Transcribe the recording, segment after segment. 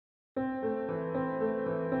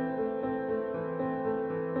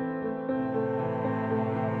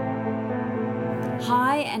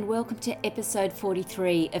Hi and welcome to episode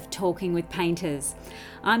 43 of Talking with Painters.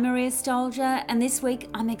 I'm Maria Stolger and this week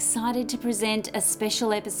I'm excited to present a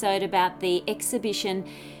special episode about the exhibition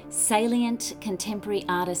Salient Contemporary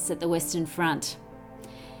Artists at the Western Front.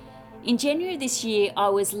 In January this year I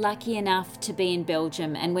was lucky enough to be in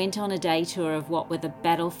Belgium and went on a day tour of what were the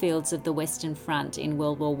battlefields of the Western Front in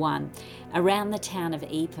World War I around the town of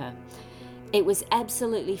Ypres. It was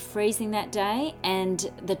absolutely freezing that day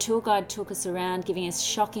and the tour guide took us around giving us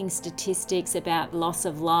shocking statistics about loss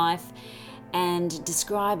of life and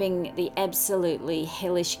describing the absolutely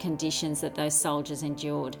hellish conditions that those soldiers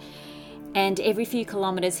endured. And every few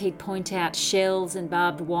kilometres he'd point out shells and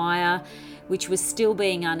barbed wire which was still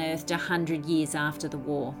being unearthed 100 years after the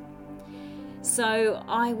war. So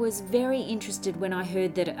I was very interested when I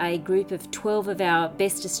heard that a group of 12 of our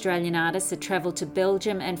best Australian artists had travelled to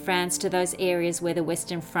Belgium and France to those areas where the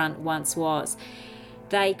Western Front once was.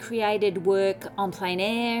 They created work en plein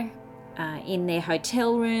air, in their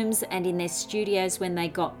hotel rooms and in their studios when they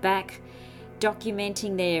got back,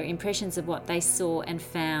 documenting their impressions of what they saw and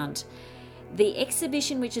found. The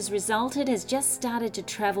exhibition which has resulted has just started to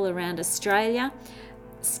travel around Australia,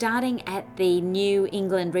 starting at the New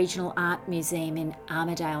England Regional Art Museum in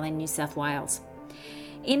Armidale in New South Wales.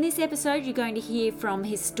 In this episode, you're going to hear from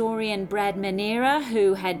historian Brad Manera,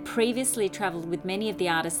 who had previously travelled with many of the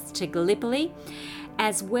artists to Gallipoli,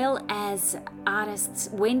 as well as artists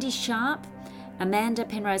Wendy Sharp, Amanda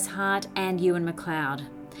Penrose Hart, and Ewan McLeod.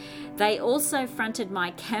 They also fronted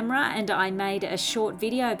my camera and I made a short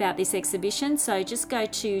video about this exhibition, so just go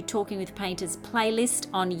to Talking with Painters playlist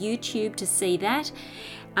on YouTube to see that.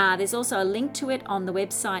 There's also a link to it on the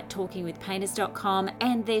website talkingwithpainters.com,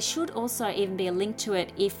 and there should also even be a link to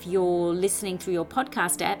it if you're listening through your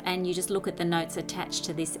podcast app and you just look at the notes attached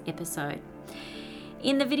to this episode.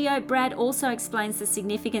 In the video, Brad also explains the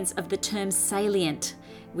significance of the term salient,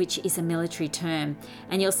 which is a military term,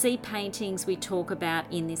 and you'll see paintings we talk about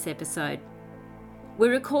in this episode. We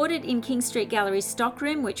recorded in King Street Gallery's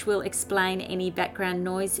stockroom, which will explain any background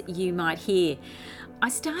noise you might hear. I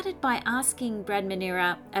started by asking Brad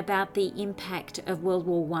Manera about the impact of World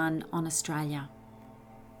War I on Australia.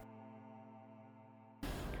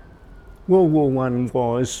 World War I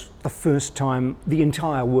was the first time the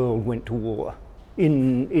entire world went to war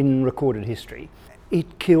in recorded history.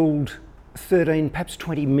 It killed 13, perhaps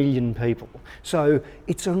 20 million people. So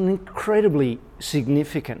it's an incredibly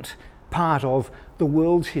significant part of the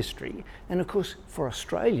world's history. And of course, for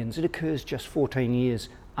Australians, it occurs just 14 years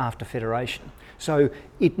after Federation. So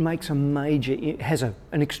it makes it has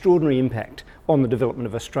an extraordinary impact on the development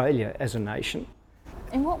of Australia as a nation.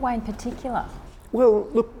 In what way in particular? Well,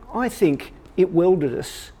 look, I think it welded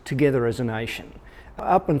us together as a nation.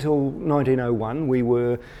 Up until 1901, we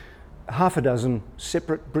were half a dozen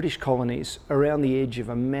separate British colonies around the edge of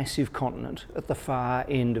a massive continent at the far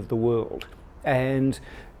end of the world. And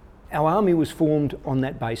our army was formed on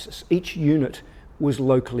that basis. Each unit was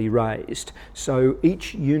locally raised. So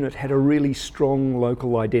each unit had a really strong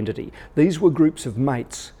local identity. These were groups of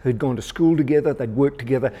mates who'd gone to school together, they'd worked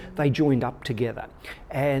together, they joined up together.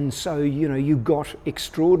 And so, you got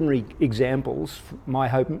extraordinary examples. My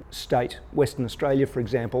home state, Western Australia, for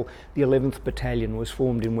example, the 11th Battalion was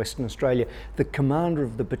formed in Western Australia. The commander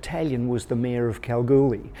of the battalion was the Mayor of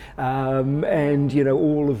Kalgoorlie.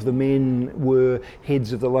 All of the men were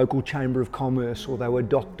heads of the local Chamber of Commerce, or they were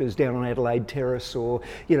doctors down on Adelaide Terrace, or,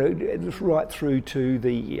 right through to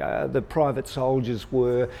the private soldiers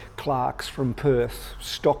were clerks from Perth,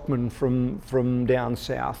 stockmen from down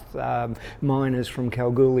south, miners from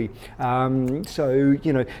Kalgoorlie.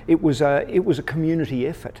 It was a community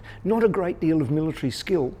effort. Not a great deal of military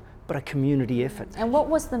skill, but a community effort. And what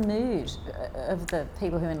was the mood of the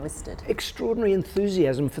people who enlisted? Extraordinary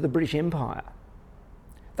enthusiasm for the British Empire.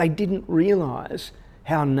 They didn't realise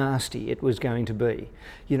how nasty it was going to be.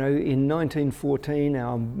 In 1914,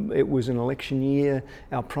 it was an election year.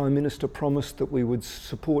 Our Prime Minister promised that we would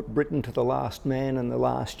support Britain to the last man and the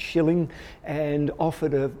last shilling, and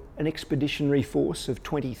offered an expeditionary force of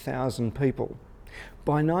 20,000 people.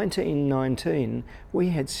 By 1919, we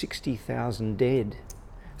had 60,000 dead.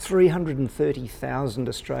 330,000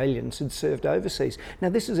 Australians had served overseas. Now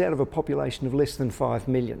this is out of a population of less than 5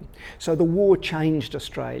 million. So the war changed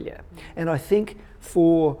Australia. And I think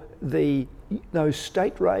for those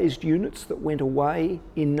state-raised units that went away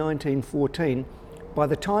in 1914, by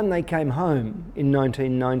the time they came home in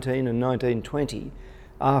 1919 and 1920,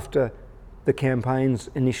 after the campaigns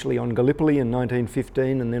initially on Gallipoli in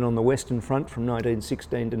 1915 and then on the Western Front from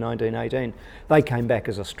 1916 to 1918, they came back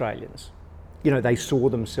as Australians. They saw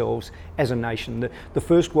themselves as a nation. The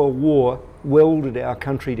First World War welded our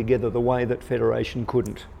country together the way that Federation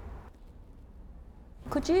couldn't.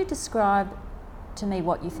 Could you describe to me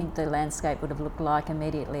what you think the landscape would have looked like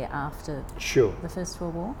immediately after Sure. the First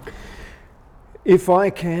World War? If I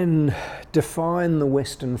can define the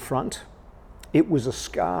Western Front, it was a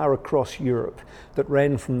scar across Europe that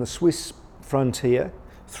ran from the Swiss frontier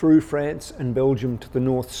through France and Belgium to the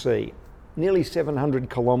North Sea. Nearly 700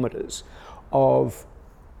 kilometres of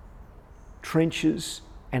trenches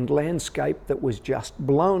and landscape that was just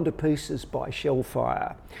blown to pieces by shell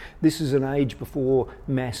fire. This is an age before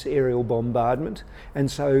mass aerial bombardment, and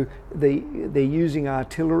so they're using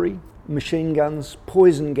artillery, machine guns,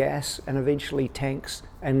 poison gas, and eventually tanks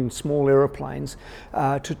and small aeroplanes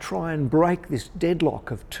to try and break this deadlock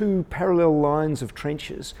of two parallel lines of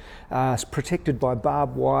trenches protected by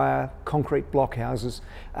barbed wire, concrete blockhouses.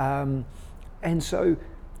 And so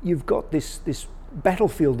you've got this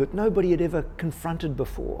battlefield that nobody had ever confronted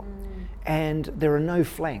before. And there are no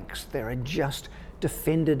flanks, there are just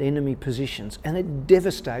defended enemy positions, and it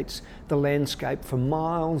devastates the landscape for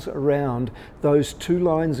miles around those two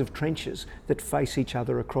lines of trenches that face each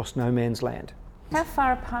other across no man's land. How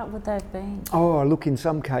far apart would they have been? Oh, look, in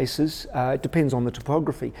some cases, it depends on the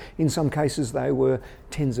topography. In some cases they were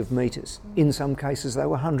tens of metres. In some cases they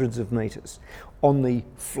were hundreds of metres. On the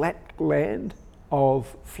flat land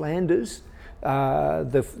of Flanders,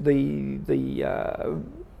 the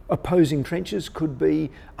opposing trenches could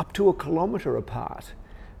be up to 1 kilometre apart.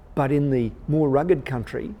 But in the more rugged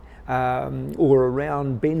country, or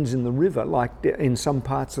around bends in the river, like in some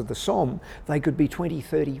parts of the Somme, they could be 20,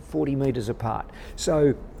 30, 40 metres apart.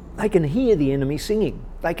 So they can hear the enemy singing,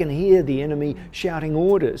 they can hear the enemy shouting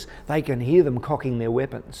orders, they can hear them cocking their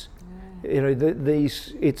weapons.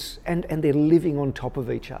 And they're living on top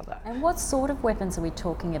of each other. And what sort of weapons are we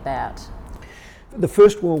talking about? The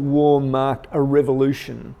First World War marked a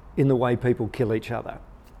revolution in the way people kill each other.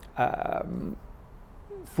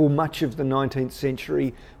 For much of the 19th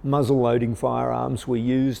century, muzzle-loading firearms were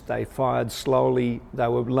used. They fired slowly, they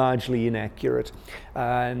were largely inaccurate.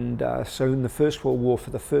 And so in the First World War,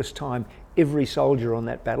 for the first time, every soldier on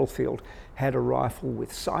that battlefield had a rifle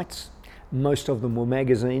with sights. Most of them were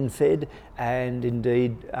magazine-fed, and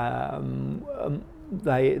indeed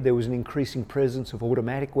there was an increasing presence of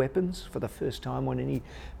automatic weapons for the first time on any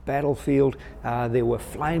battlefield. There were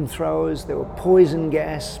flamethrowers, there were poison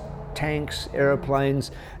gas, tanks,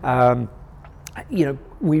 aeroplanes.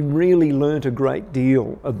 We really learnt a great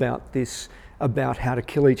deal about this, about how to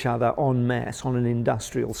kill each other en masse on an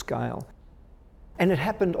industrial scale. And it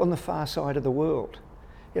happened on the far side of the world.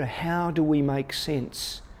 How do we make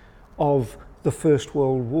sense of the First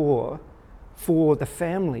World War for the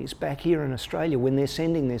families back here in Australia when they're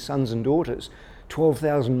sending their sons and daughters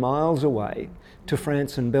 12,000 miles away to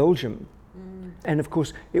France and Belgium? And of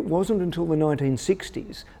course, it wasn't until the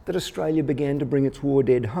 1960s that Australia began to bring its war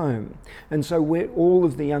dead home. And so all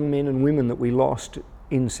of the young men and women that we lost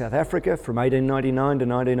in South Africa from 1899 to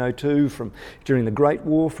 1902, during the Great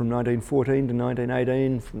War from 1914 to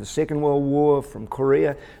 1918, from the Second World War, from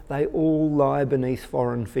Korea, they all lie beneath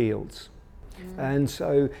foreign fields. And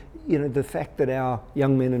so, the fact that our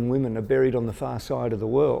young men and women are buried on the far side of the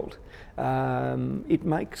world, it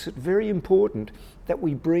makes it very important that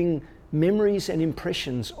we bring memories and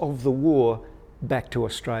impressions of the war back to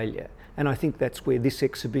Australia. And I think that's where this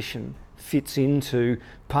exhibition fits into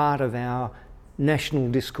part of our national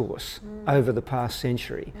discourse over the past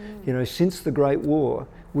century. Since the Great War,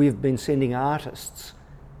 we've been sending artists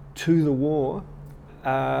to the war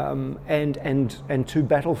and to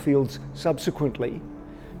battlefields subsequently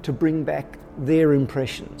to bring back their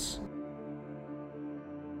impressions.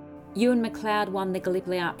 Ewan McLeod won the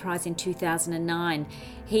Gallipoli Art Prize in 2009.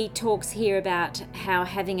 He talks here about how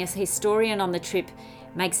having a historian on the trip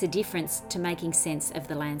makes a difference to making sense of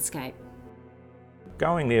the landscape.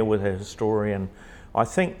 Going there with a historian, I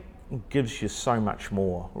think, gives you so much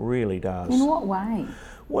more, really does. In what way?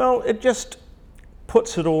 Well, it just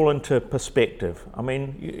puts it all into perspective. I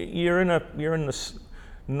mean, you're in this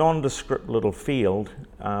nondescript little field,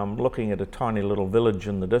 looking at a tiny little village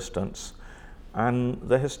in the distance, and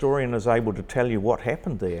the historian is able to tell you what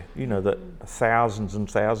happened there. That thousands and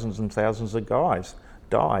thousands and thousands of guys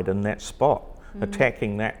died in that spot,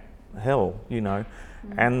 attacking that hill,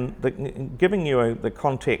 and giving you the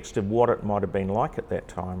context of what it might have been like at that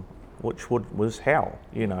time, which was hell,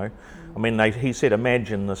 I mean, he said,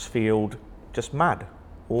 imagine this field, just mud,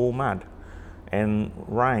 all mud, and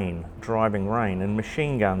rain, driving rain, and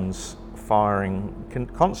machine guns firing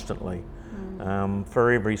constantly.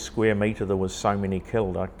 For every square metre there was so many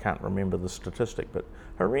killed. I can't remember the statistic, but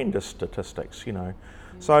horrendous statistics, you know.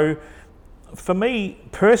 So for me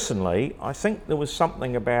personally, I think there was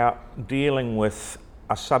something about dealing with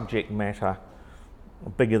a subject matter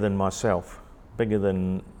bigger than myself, bigger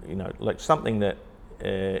than, you know, like something that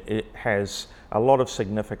it has a lot of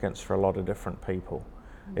significance for a lot of different people.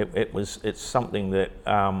 It's something that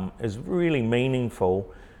is really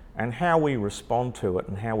meaningful, and how we respond to it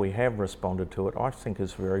and how we have responded to it, I think,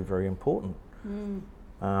 is very, very important.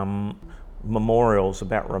 Memorials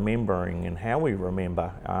about remembering and how we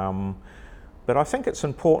remember, but I think it's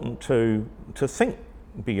important to think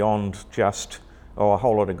beyond just, a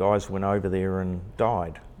whole lot of guys went over there and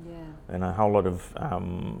died. Yeah. And a whole lot of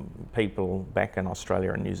people back in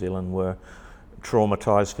Australia and New Zealand were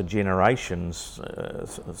traumatised for generations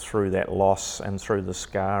through that loss and through the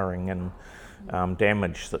scarring and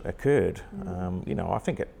damage that occurred. You know, I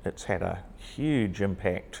think it's had a huge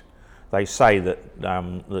impact. They say that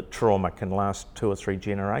that trauma can last 2 or 3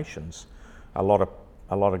 generations. A lot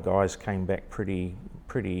of guys came back pretty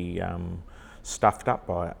stuffed up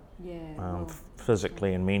by it. Yeah.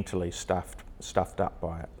 Physically and mentally stuffed up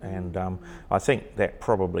by it, and I think that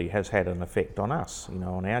probably has had an effect on us, you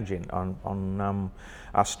know, on our on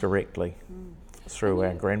us directly through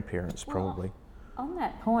our grandparents, probably. On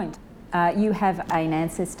that point, you have an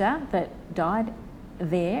ancestor that died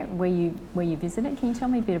there where you visited. Can you tell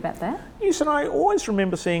me a bit about that? Yes, and I always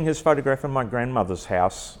remember seeing his photograph in my grandmother's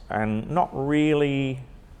house and not really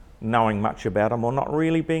knowing much about him, or not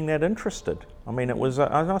really being that interested. I mean, it was,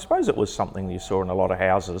 I suppose it was something you saw in a lot of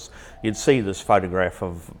houses. You'd see this photograph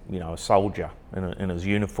of, you know, a soldier in his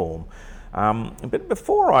uniform. But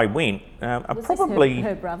before I went, Was probably this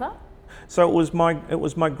her brother? So it was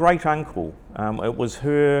my great uncle. It was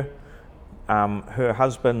her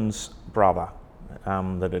husband's brother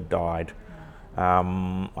that had died.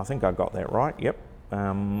 I think I got that right. Yep.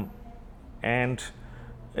 And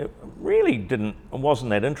it really wasn't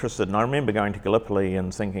that interested, and I remember going to Gallipoli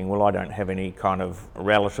and thinking, well, I don't have any kind of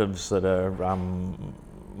relatives that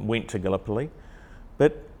went to Gallipoli,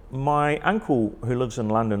 but my uncle who lives in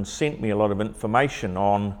London sent me a lot of information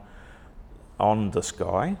on this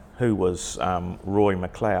guy who was Roy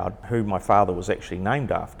McLeod, who my father was actually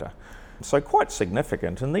named after. So quite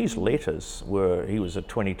significant, and these letters were, he was a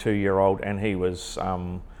 22-year-old and he was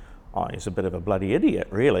he's a bit of a bloody idiot,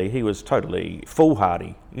 really. He was totally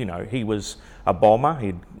foolhardy. You know, he was a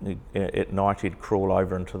bomber. At night he'd crawl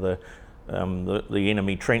over into the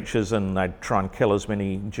enemy trenches, and they'd try and kill as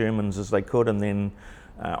many Germans as they could. And then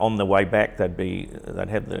on the way back, they'd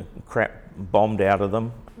have the crap bombed out of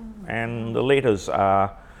them. And the letters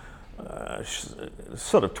are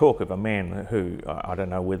sort of talk of a man who, I don't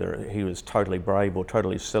know whether he was totally brave or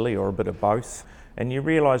totally silly or a bit of both. And you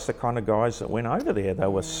realise the kind of guys that went over there, they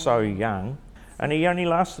were so young. And he only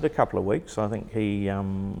lasted a couple of weeks. I think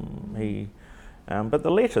but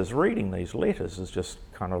the letters, reading these letters is just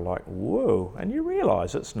kind of like, whoa. And you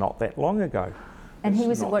realise it's not that long ago. And he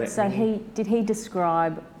was, did he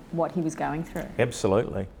describe what he was going through?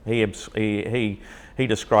 Absolutely. He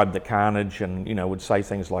described the carnage, and, you know, would say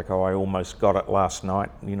things like, "Oh, I almost got it last night.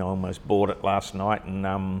 You know, almost bought it last night."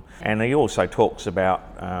 And he also talks about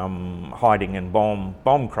hiding in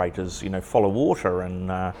bomb craters, you know, full of water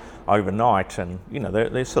and overnight. And, you know,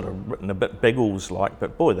 they're sort of written a bit Biggles like,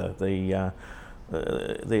 but boy, they're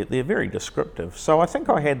very descriptive. So I think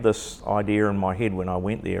I had this idea in my head when I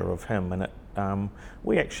went there of him, and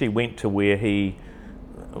we actually went to where he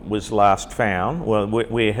was last found, well,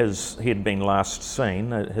 where he had been last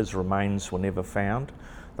seen. His remains were never found.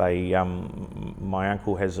 My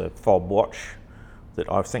uncle has a fob watch that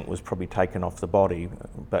I think was probably taken off the body,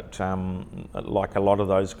 but like a lot of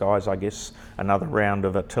those guys, I guess another round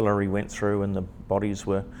of artillery went through and the bodies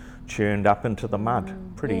were churned up into the mud.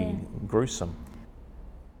 Pretty gruesome.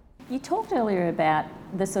 You talked earlier about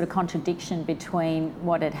the sort of contradiction between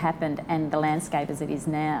what had happened and the landscape as it is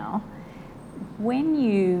now. When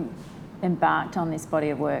you embarked on this body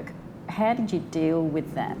of work, how did you deal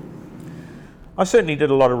with that? I certainly did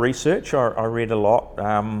a lot of research. I read a lot.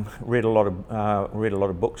 Read a lot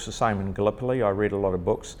of books. The same in Gallipoli. I read a lot of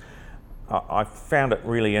books. I found it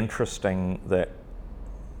really interesting that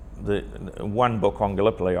the one book on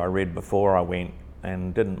Gallipoli I read before I went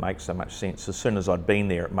and didn't make so much sense. As soon as I'd been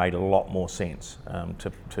there, it made a lot more sense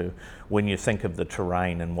to when you think of the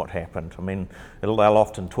terrain and what happened. I mean, they'll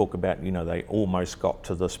often talk about, you know, they almost got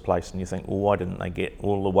to this place, and you think, well, why didn't they get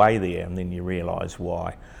all the way there? And then you realise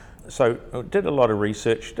why. So I did a lot of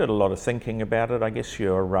research, did a lot of thinking about it. I guess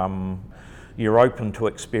you're open to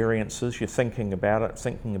experiences, you're thinking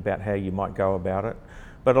about how you might go about it.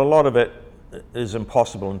 But a lot of it is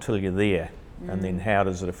impossible until you're there. And then how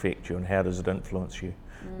does it affect you and how does it influence you?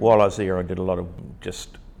 While I was there, I did a lot of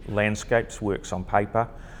just landscapes, works on paper.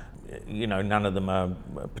 You know, none of them are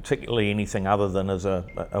particularly anything other than as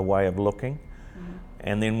a way of looking.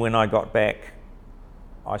 And then when I got back,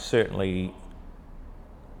 I certainly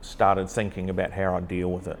started thinking about how I'd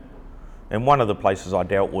deal with it. And one of the places I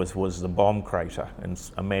dealt with was the bomb crater, and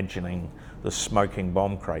imagining the smoking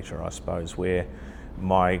bomb crater, I suppose, where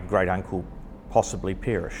my great uncle possibly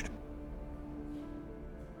perished.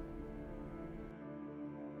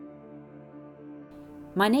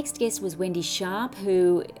 My next guest was Wendy Sharp,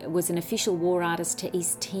 who was an official war artist to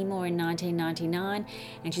East Timor in 1999,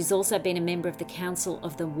 and she's also been a member of the Council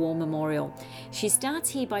of the War Memorial. She starts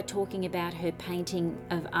here by talking about her painting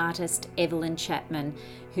of artist Evelyn Chapman,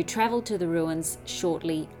 who travelled to the ruins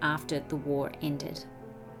shortly after the war ended.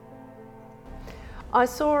 I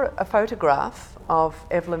saw a photograph of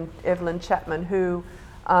Evelyn Chapman, who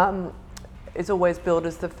is always billed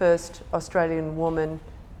as the first Australian woman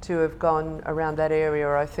to have gone around that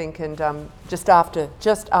area, I think, and just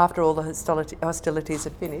after all the hostilities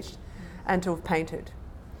had finished, and to have painted.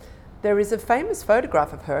 There is a famous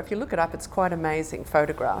photograph of her, if you look it up, it's quite an amazing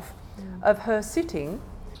photograph, of her sitting,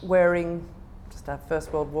 wearing just a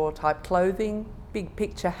First World War type clothing, big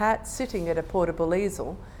picture hat, sitting at a portable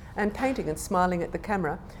easel, and painting and smiling at the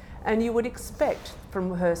camera. And you would expect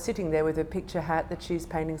from her sitting there with her picture hat that she's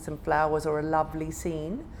painting some flowers or a lovely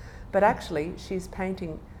scene, but actually she's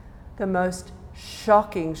painting the most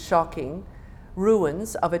shocking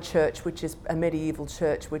ruins of a church, which is a medieval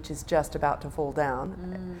church, which is just about to fall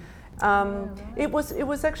down. It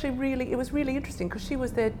was actually really interesting because she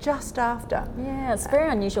was there just after. Yeah, it's very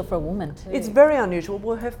unusual for a woman too. It's very unusual.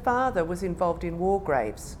 Well, her father was involved in war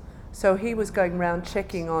graves, so he was going around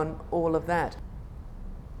checking on all of that.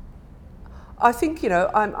 I think, you know,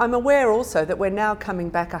 I'm aware also that we're now coming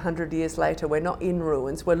back 100 years later. We're not in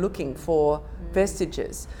ruins, we're looking for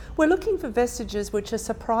vestiges. We're looking for vestiges which are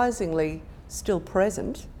surprisingly still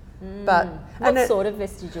present. But what sort of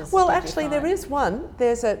vestiges? Well, actually, there is one.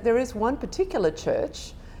 There is one particular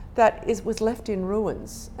church that was left in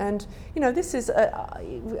ruins, and you know, this is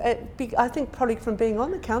I think probably from being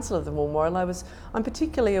on the Council of the War Memorial, I'm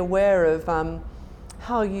particularly aware of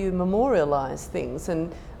how you memorialise things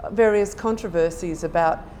and various controversies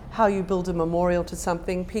about how you build a memorial to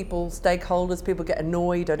something. Stakeholders, people get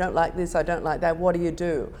annoyed. I don't like this. I don't like that. What do you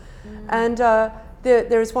do? And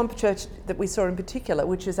there is one church that we saw in particular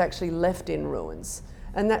which is actually left in ruins,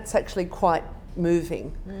 and that's actually quite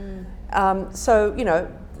moving. So, you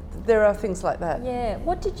know, there are things like that. Yeah.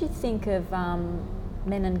 What did you think of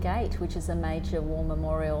Menin Gate, which is a major war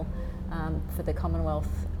memorial for the Commonwealth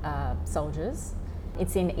soldiers?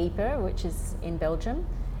 It's in Ypres, which is in Belgium.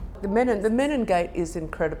 The Menin Gate is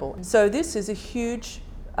incredible. So this is a huge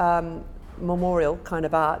memorial kind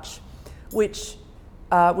of arch, which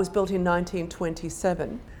was built in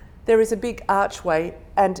 1927. There is a big archway,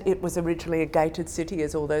 and it was originally a gated city,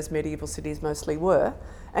 as all those medieval cities mostly were.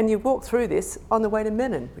 And you walk through this on the way to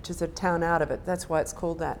Menin, which is a town out of it. That's why it's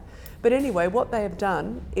called that. But anyway, what they have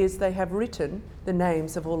done is they have written the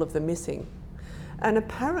names of all of the missing. And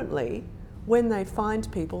apparently, when they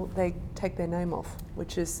find people, they take their name off,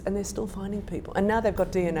 and they're still finding people. And now they've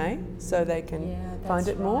got DNA, so they can find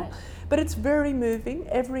it more. But it's very moving.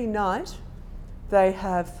 Every night, they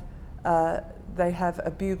have a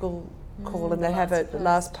bugle call, and they have a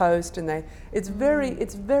last post, and it's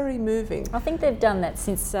very moving. I think they've done that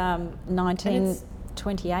since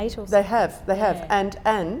 1928 or something. They have,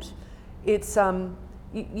 and it's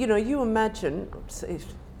you know, you imagine, it's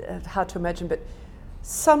hard to imagine, but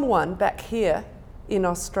someone back here in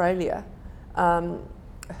Australia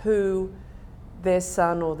who their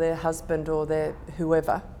son or their husband or their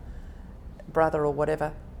whoever, brother or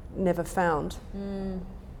whatever, never found.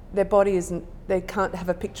 Their body they can't have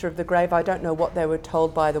a picture of the grave. I don't know what they were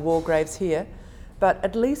told by the war graves here, but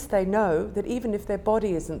at least they know that even if their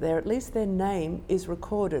body isn't there, at least their name is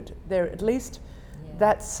recorded. At least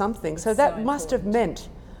that's something. So that must have meant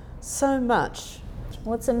so much.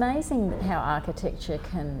 Well, it's amazing how architecture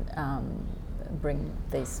can bring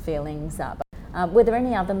these feelings up. Were there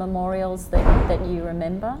any other memorials that you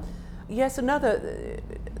remember? Yes,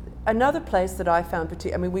 another place that I found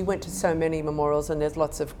I mean, we went to so many memorials and there's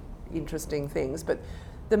lots of interesting things, but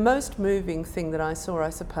the most moving thing that I saw, I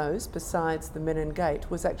suppose, besides the Menin Gate,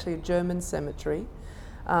 was actually a German cemetery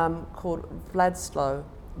called Vladislow,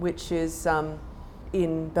 which is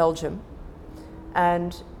in Belgium.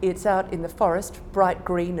 And it's out in the forest, bright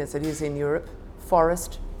green as it is in Europe,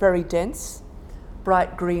 forest, very dense,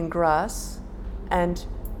 bright green grass, and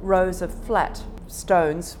rows of flat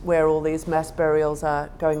stones where all these mass burials are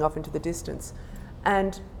going off into the distance.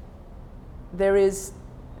 And there is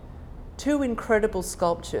two incredible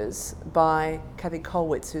sculptures by Kathy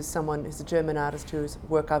Kollwitz, who's a German artist whose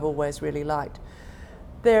work I've always really liked.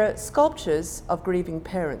 They're sculptures of grieving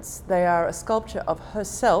parents. They are a sculpture of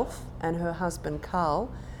herself and her husband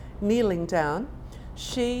Carl kneeling down.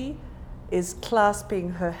 She is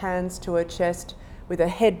clasping her hands to her chest with her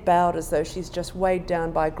head bowed as though she's just weighed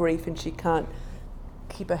down by grief and she can't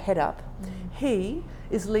keep her head up. He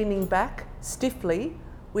is leaning back stiffly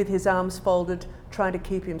with his arms folded, trying to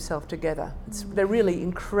keep himself together. They're really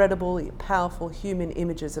incredible, powerful human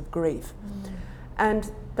images of grief.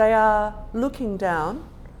 And they are looking down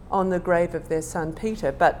on the grave of their son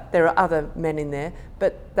Peter, but there are other men in there,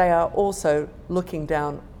 but they are also looking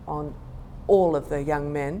down on all of the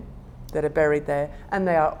young men that are buried there, and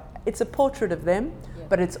it's a portrait of them,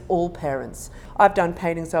 but it's all parents. I've done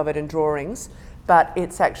paintings of it and drawings, but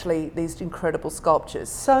it's actually these incredible sculptures,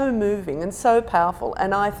 so moving and so powerful,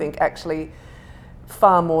 and I think actually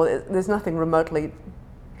far more, there's nothing remotely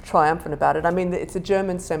triumphant about it. I mean, it's a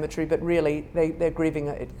German cemetery, but really they're grieving,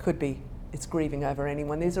 it's grieving over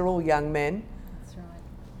anyone. These are all young men. That's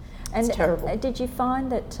right. And it's terrible. Did you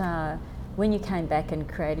find that when you came back and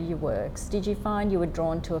created your works, did you find you were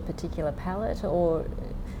drawn to a particular palette or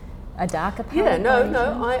a darker palette? Yeah,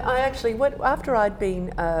 no. I actually, after I'd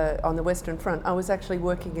been on the Western Front, I was actually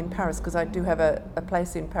working in Paris because I do have a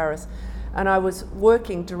place in Paris. And I was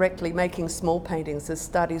working directly, making small paintings as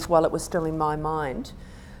studies while it was still in my mind,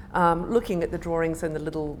 looking at the drawings and the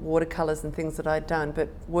little watercolours and things that I'd done, but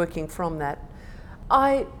working from that.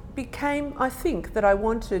 I think that I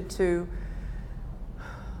wanted to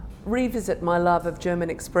revisit my love of German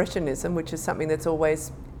Expressionism, which is something that's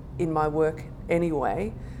always in my work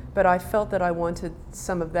anyway, but I felt that I wanted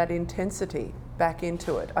some of that intensity back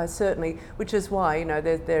into it. I certainly, which is why,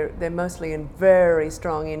 they're mostly in very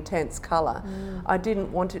strong, intense colour. I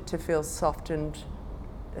didn't want it to feel soft and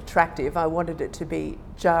attractive. I wanted it to be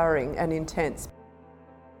jarring and intense.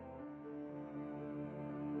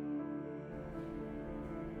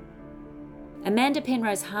 Amanda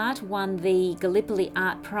Penrose Hart won the Gallipoli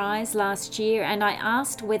Art Prize last year, and I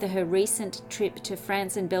asked whether her recent trip to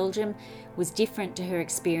France and Belgium was different to her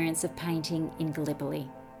experience of painting in Gallipoli.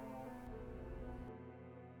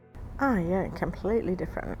 Oh yeah, completely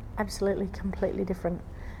different. Absolutely completely different.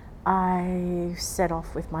 I set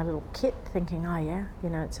off with my little kit thinking,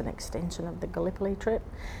 it's an extension of the Gallipoli trip.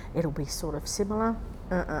 It'll be sort of similar.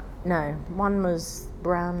 No, one was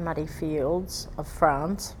brown muddy fields of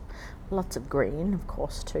France, lots of green, of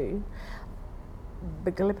course, too.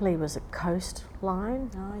 But Gallipoli was a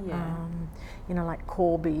coastline. Oh, yeah. Like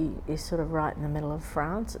Corby is sort of right in the middle of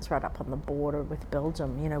France. It's right up on the border with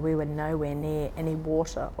Belgium. We were nowhere near any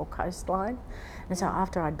water or coastline. And so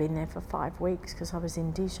after I'd been there for 5 weeks, because I was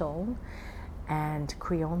in Dijon and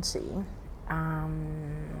Créancy,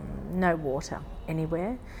 no water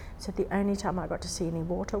anywhere. So the only time I got to see any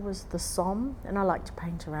water was the Somme. And I like to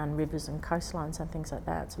paint around rivers and coastlines and things like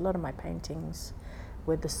that. So a lot of my paintings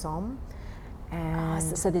were the Somme. And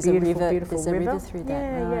so there's a river. Beautiful river. river Through that.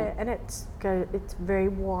 Yeah, right. yeah, and it's very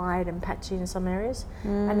wide and patchy in some areas.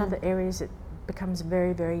 And other areas it becomes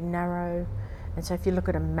very, very narrow. And so if you look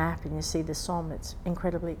at a map and you see the Somme, it's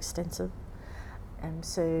incredibly extensive. And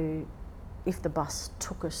so if the bus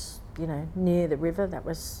took us, near the river, that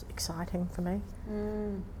was exciting for me.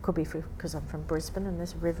 Could be because I'm from Brisbane and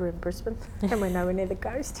there's a river in Brisbane and we're nowhere near the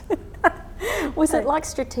coast. Was it like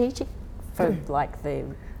strategic for like the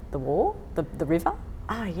war, the river?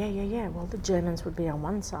 Oh, yeah. Well, the Germans would be on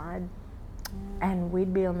one side and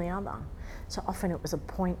we'd be on the other. So often it was a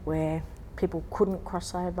point where people couldn't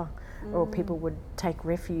cross over or people would take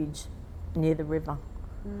refuge near the river.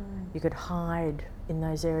 You could hide in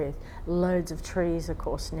those areas. Loads of trees, of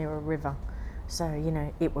course, near a river. So,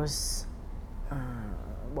 it was,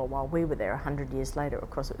 while we were there 100 years later, of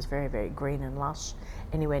course, it was very, very green and lush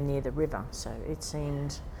anywhere near the river. So it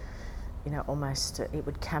seemed, almost it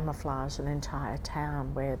would camouflage an entire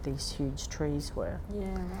town where these huge trees were. Yeah,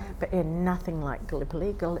 right. But nothing like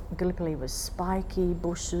Gallipoli. Gallipoli was spiky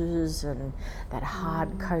bushes and that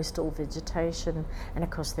hard coastal vegetation, and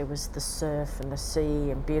of course there was the surf and the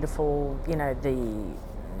sea and beautiful. We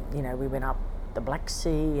went up the Black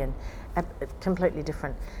Sea and completely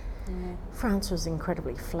different. Yeah. France was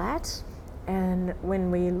incredibly flat. And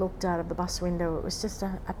when we looked out of the bus window, it was just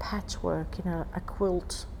a patchwork, a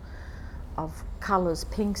quilt of colours,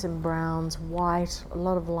 pinks and browns, white, a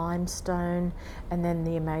lot of limestone, and then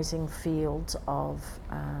the amazing fields of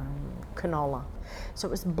canola. So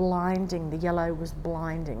it was blinding, the yellow was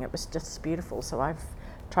blinding, it was just beautiful. So I've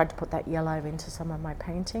tried to put that yellow into some of my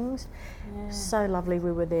paintings. Yeah. So lovely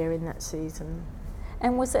we were there in that season.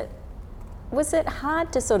 And was it Was it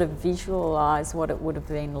hard to sort of visualise what it would have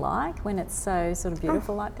been like when it's so sort of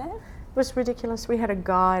beautiful like that? It was ridiculous. We had a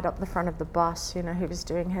guide up the front of the bus, you know, who was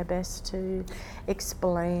doing her best to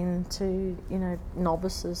explain to, you know,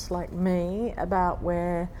 novices like me about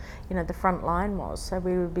where, you know, the front line was. So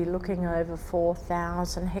we would be looking over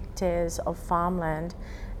 4,000 hectares of farmland,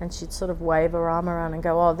 and she'd sort of wave her arm around and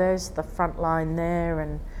go, oh, there's the front line there,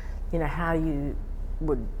 and, you know, how you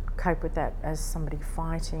would cope with that as somebody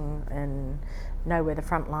fighting and know where the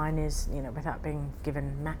front line is, you know, without being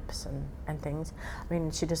given maps and things. I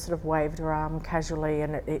mean, she just sort of waved her arm casually,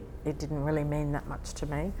 and it didn't really mean that much to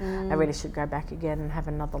me. I really should go back again and have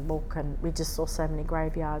another look, and we just saw so many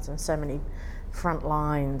graveyards and so many front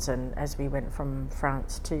lines, and as we went from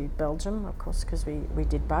France to Belgium, of course, because we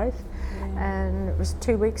did both. And it was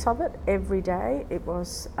 2 weeks of it, every day. It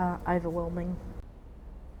was overwhelming.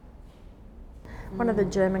 One of the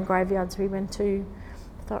German graveyards we went to,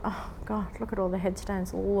 I thought, oh God, look at all the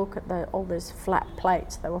headstones, look at all those flat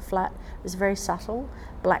plates. They were flat. It was very subtle,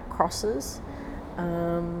 black crosses,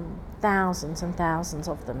 thousands and thousands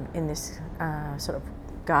of them in this sort of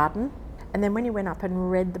garden. And then when you went up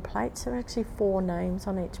and read the plates, there were actually 4 names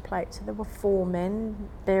on each plate. So there were 4 men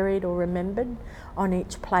buried or remembered on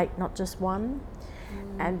each plate, not just one.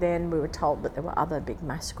 And then we were told that there were other big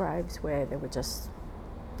mass graves where there were just,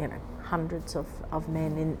 you know, hundreds of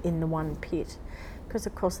men in the one pit, because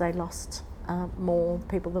of course they lost more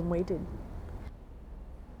people than we did.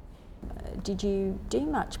 Did you do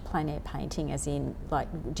much plein air painting, as in, like,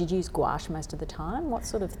 did you use gouache most of the time? What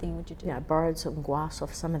sort of thing would you do? Yeah, I borrowed some gouache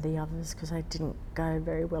off some of the others because I didn't go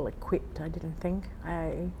very well equipped, I didn't think.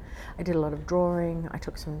 I did a lot of drawing, I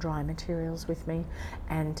took some dry materials with me,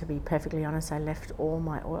 and to be perfectly honest, I left all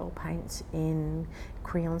my oil paints in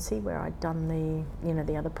Creoncy, where I'd done the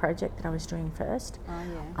other project that I was doing first. Oh,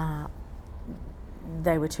 yeah.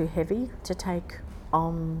 They were too heavy to take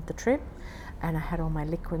on the trip, and I had all my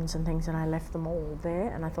liquids and things, and I left them all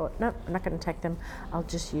there, and I thought, nope, I'm not going to take them. I'll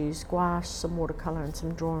just use gouache, some watercolour and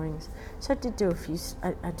some drawings. So I did do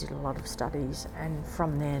I did a lot of studies, and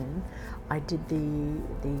from then I did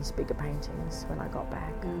these bigger paintings when I got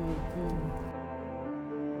back.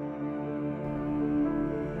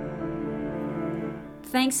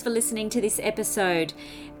 Thanks for listening to this episode.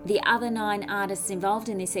 The other 9 artists involved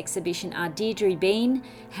in this exhibition are Deirdre Bean,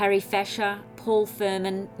 Harry Fasher, Paul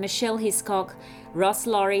Furman, Michelle Hiscock, Ross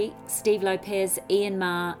Laurie, Steve Lopez, Ian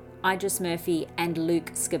Marr, Idris Murphy and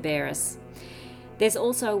Luke Scaberis. There's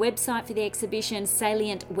also a website for the exhibition,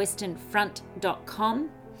 salientwesternfront.com.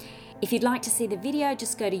 If you'd like to see the video,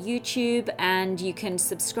 just go to YouTube and you can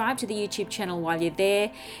subscribe to the YouTube channel while you're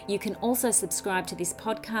there. You can also subscribe to this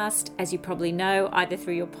podcast, as you probably know, either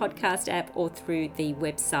through your podcast app or through the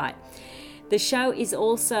website. The show is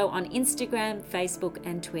also on Instagram, Facebook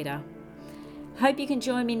and Twitter. Hope you can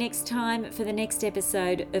join me next time for the next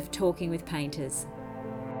episode of Talking with Painters.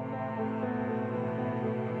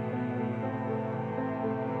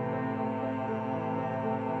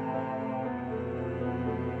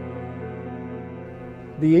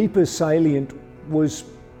 The Ypres Salient was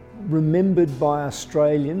remembered by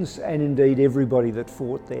Australians, and indeed everybody that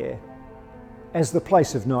fought there, as the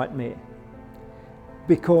place of nightmare,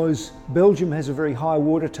 because Belgium has a very high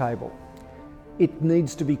water table. It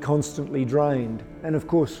needs to be constantly drained, and of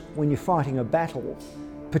course when you're fighting a battle,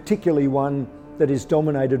 particularly one that is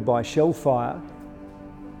dominated by shell fire,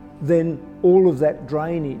 then all of that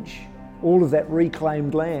drainage, all of that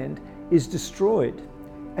reclaimed land is destroyed.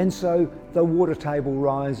 And so the water table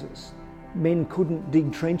rises. Men couldn't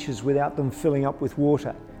dig trenches without them filling up with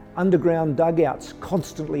water. Underground dugouts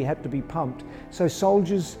constantly had to be pumped. So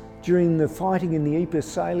soldiers during the fighting in the Ypres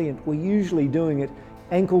Salient were usually doing it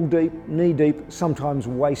ankle deep, knee deep, sometimes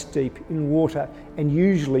waist deep in water. And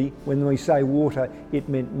usually when we say water, it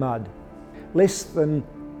meant mud. Less than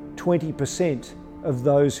 20% of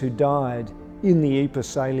those who died in the Ypres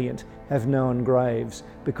Salient have known graves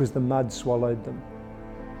because the mud swallowed them.